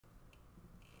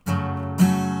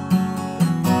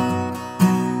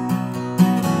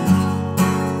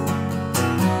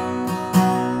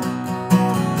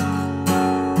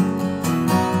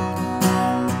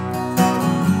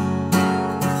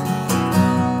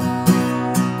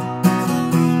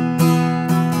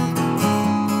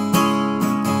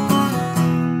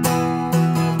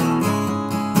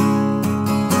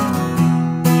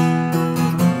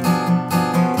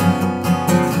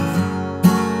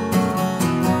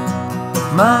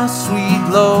my sweet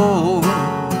Lord,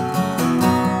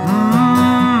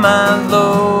 my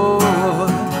Lord,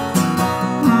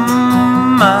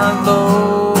 my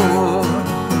Lord.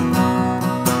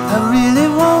 I really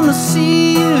want to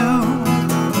see you,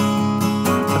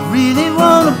 I really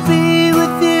want to be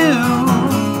with you,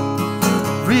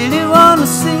 really want to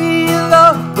see you,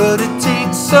 Lord, but it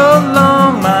takes so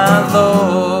long, my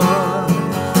Lord,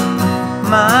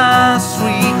 my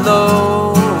sweet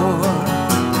Lord,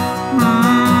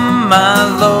 my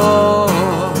Lord,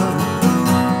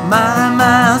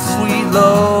 my sweet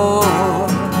Lord.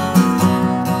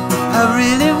 I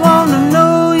really want to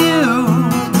know you,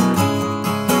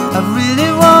 I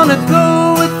really want to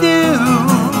go with you,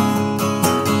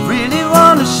 really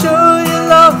want to show you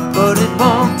love, but it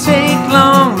won't take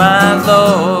long, my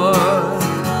Lord,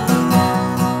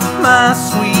 my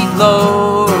sweet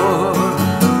Lord,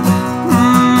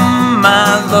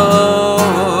 my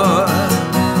Lord,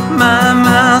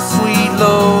 my sweet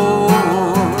Lord.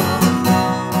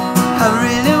 I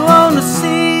really want to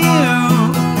see you,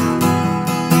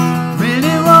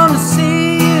 really want to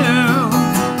see you,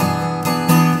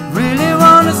 really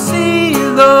want to see you,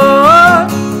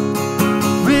 Lord,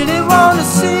 really want to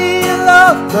see you,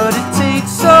 Lord, but it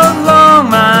takes so long,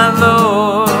 my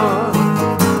Lord,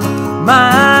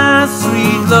 my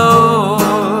sweet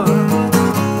Lord,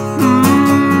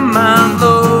 my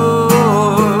Lord,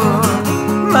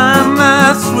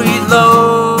 my sweet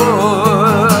Lord.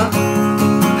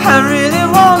 I really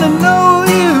want to know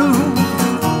you,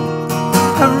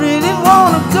 I really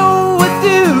want to go with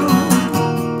you,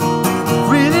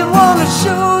 really want to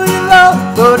show you love,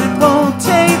 but it won't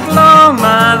take long,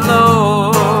 my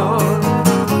Lord,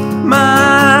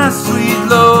 my sweet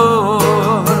Lord,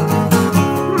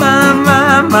 my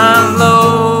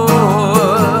Lord,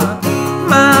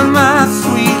 my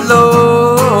sweet Lord.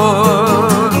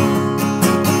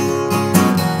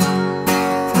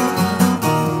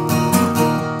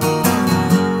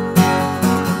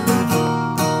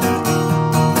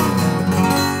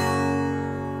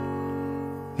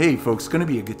 Hey folks, going to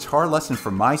be a guitar lesson for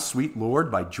My Sweet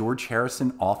Lord by George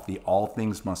Harrison off the All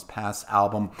Things Must Pass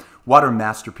album. What a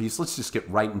masterpiece. Let's just get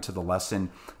right into the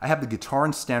lesson. I have the guitar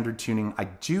in standard tuning. I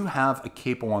do have a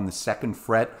capo on the 2nd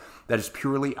fret. That is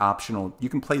purely optional. You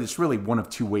can play this really one of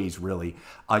two ways, really.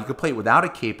 You can play it without a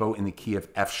capo in the key of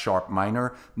F sharp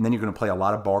minor, and then you're going to play a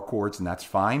lot of bar chords, and that's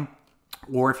fine.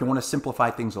 Or if you want to simplify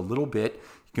things a little bit,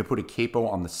 you can put a capo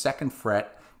on the 2nd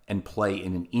fret and play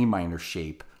in an E minor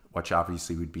shape, which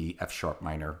obviously would be F sharp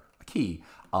minor key.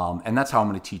 And that's how I'm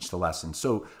going to teach the lesson.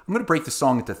 So I'm going to break the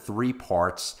song into 3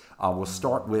 parts. We'll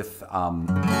start with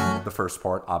the first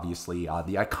part, obviously,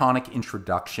 the iconic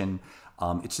introduction.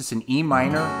 It's just an E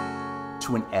minor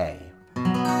to an A.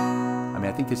 I mean,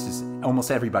 I think this is,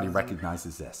 almost everybody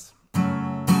recognizes this.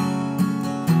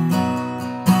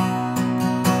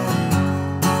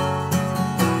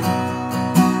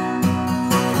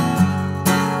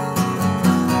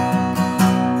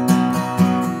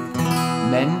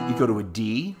 Then you go to a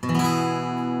D,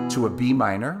 to a B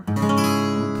minor,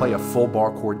 play a full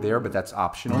bar chord there, but that's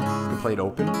optional. You can play it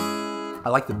open. I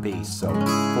like the bass, so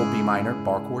full B minor,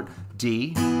 bar chord,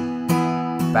 D,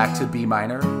 back to B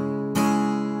minor,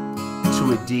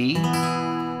 to a D,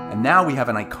 and now we have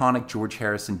an iconic George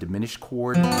Harrison diminished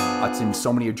chord. It's in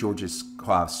so many of George's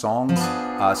songs.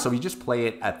 So you just play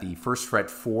it at the 1st fret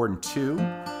 4 and 2,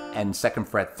 and 2nd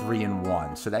fret 3 and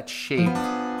 1. So that shape,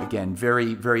 again,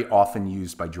 very, very often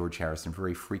used by George Harrison,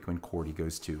 very frequent chord he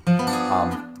goes to.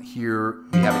 Here,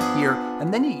 we have it here.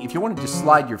 And then if you want to just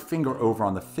slide your finger over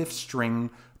on the 5th string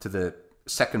to the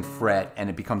 2nd fret, and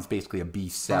it becomes basically a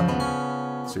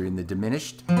B7. So you're in the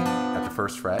diminished at the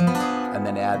 1st fret, and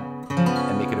then add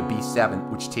and make it a B7,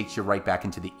 which takes you right back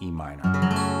into the E minor.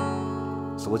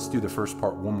 So let's do the first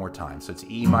part one more time. So it's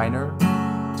E minor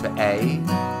to A,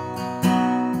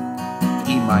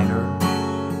 E minor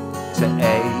to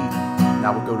A,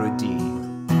 now we'll go to a D,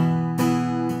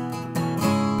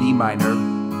 B minor,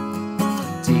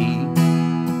 D,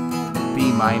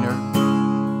 B minor,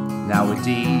 now a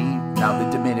D, now the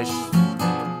diminished,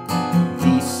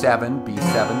 B7,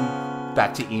 B7,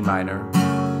 back to E minor.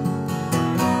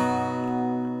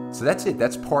 So that's it,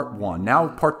 that's part 1. Now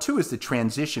part 2 is the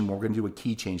transition where we're going to do a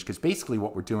key change, because basically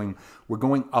what we're doing, we're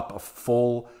going up a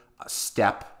full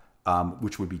step,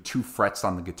 which would be 2 frets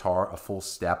on the guitar, a full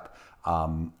step.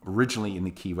 Originally in the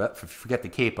key, if you forget the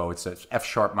capo, it's an F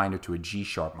sharp minor to a G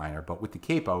sharp minor, but with the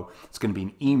capo, it's going to be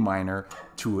an E minor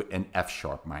to an F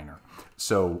sharp minor.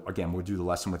 So again, we'll do the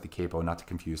lesson with the capo, not to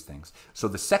confuse things. So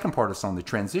the second part of the song, the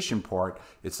transition part,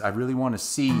 it's I really want to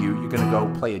see you. You're going to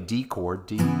go play a D chord,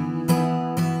 D.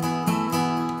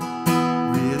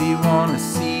 Really want wanna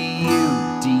see you.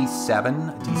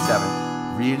 D7,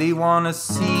 D7. Really wanna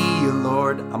see you,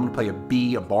 Lord. I'm gonna play a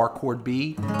B, a bar chord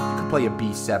B. You could play a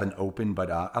B7 open, but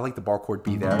I like the bar chord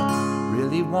B there.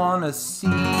 Really wanna see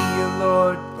you,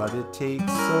 Lord, but it takes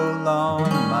so long,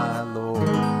 my Lord.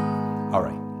 All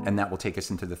right, and that will take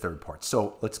us into the third part.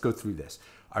 So let's go through this.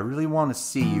 I really wanna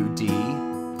see you, D.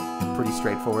 Pretty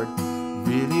straightforward.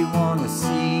 Really wanna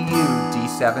see you,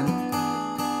 D7.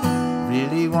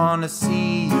 Really wanna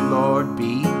see you, Lord,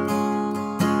 B.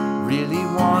 Really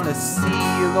wanna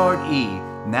see you, Lord, E.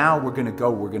 Now we're gonna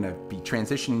be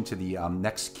transitioning to the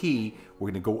next key.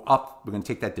 We're gonna go up, we're gonna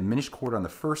take that diminished chord on the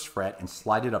first fret and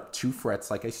slide it up 2 frets,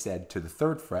 like I said, to the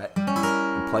 3rd fret,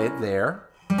 and play it there.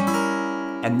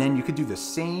 And then you could do the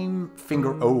same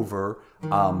finger over,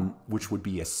 which would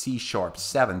be a C sharp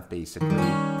 7th, basically.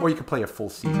 Or you could play a full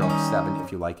C sharp 7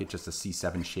 if you like it, just a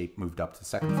C7 shape moved up to the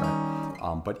 2nd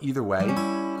fret. But either way,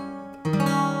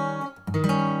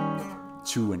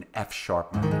 to an F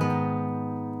sharp minor.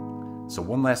 So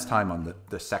one last time on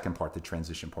the second part, the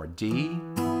transition part. D.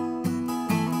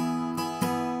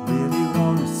 Really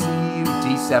wanna see you,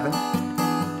 D7.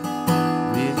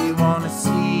 Really wanna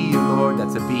see you, Lord,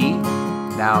 that's a B.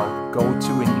 Now go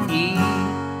to an E,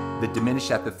 the diminished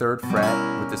at the 3rd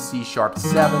fret with the C sharp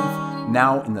 7th.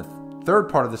 Now in the 3rd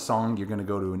part of the song, you're gonna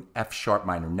go to an F sharp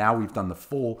minor. Now we've done the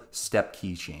full step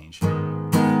key change.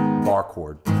 Bar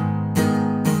chord.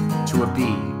 To a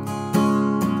B,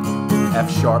 F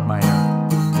sharp minor,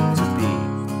 to B,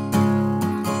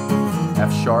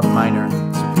 F sharp minor,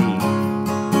 to B.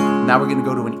 Now we're gonna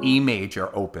go to an E major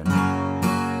open.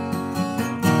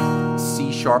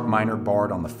 C sharp minor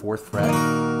barred on the 4th fret,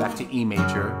 back to E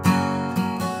major,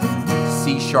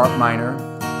 C sharp minor,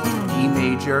 E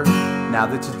major. Now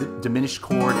that's the diminished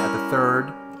chord at the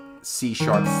 3rd, C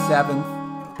sharp 7th,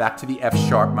 back to the F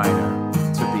sharp minor,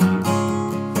 to B.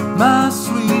 My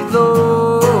sweet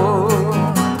Lord,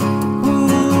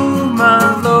 ooh,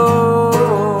 my Lord.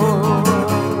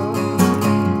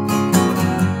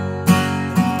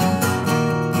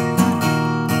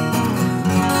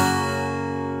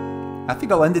 I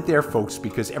think I'll end it there, folks,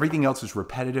 because everything else is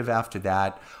repetitive after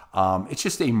that. It's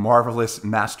just a marvelous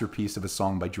masterpiece of a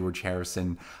song by George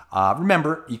Harrison.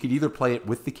 Remember, you could either play it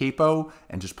with the capo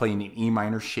and just play in an E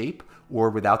minor shape, or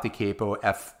without the capo,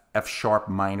 F sharp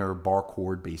minor bar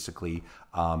chord, basically,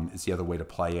 is the other way to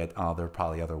play it. There are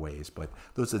probably other ways, but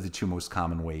those are the 2 most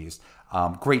common ways.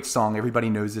 Great song. Everybody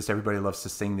knows this. Everybody loves to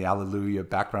sing the Alleluia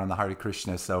background, the Hare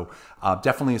Krishna. So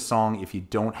definitely a song, if you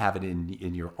don't have it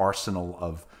in your arsenal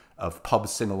of pub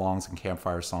sing-alongs and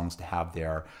campfire songs to have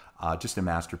there, just a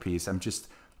masterpiece. I'm just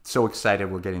so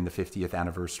excited we're getting the 50th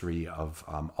anniversary of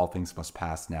All Things Must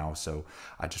Pass now, so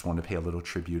I just wanted to pay a little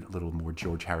tribute, a little more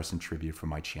George Harrison tribute from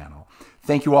my channel.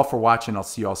 Thank you all for watching. I'll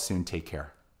see you all soon. Take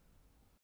care.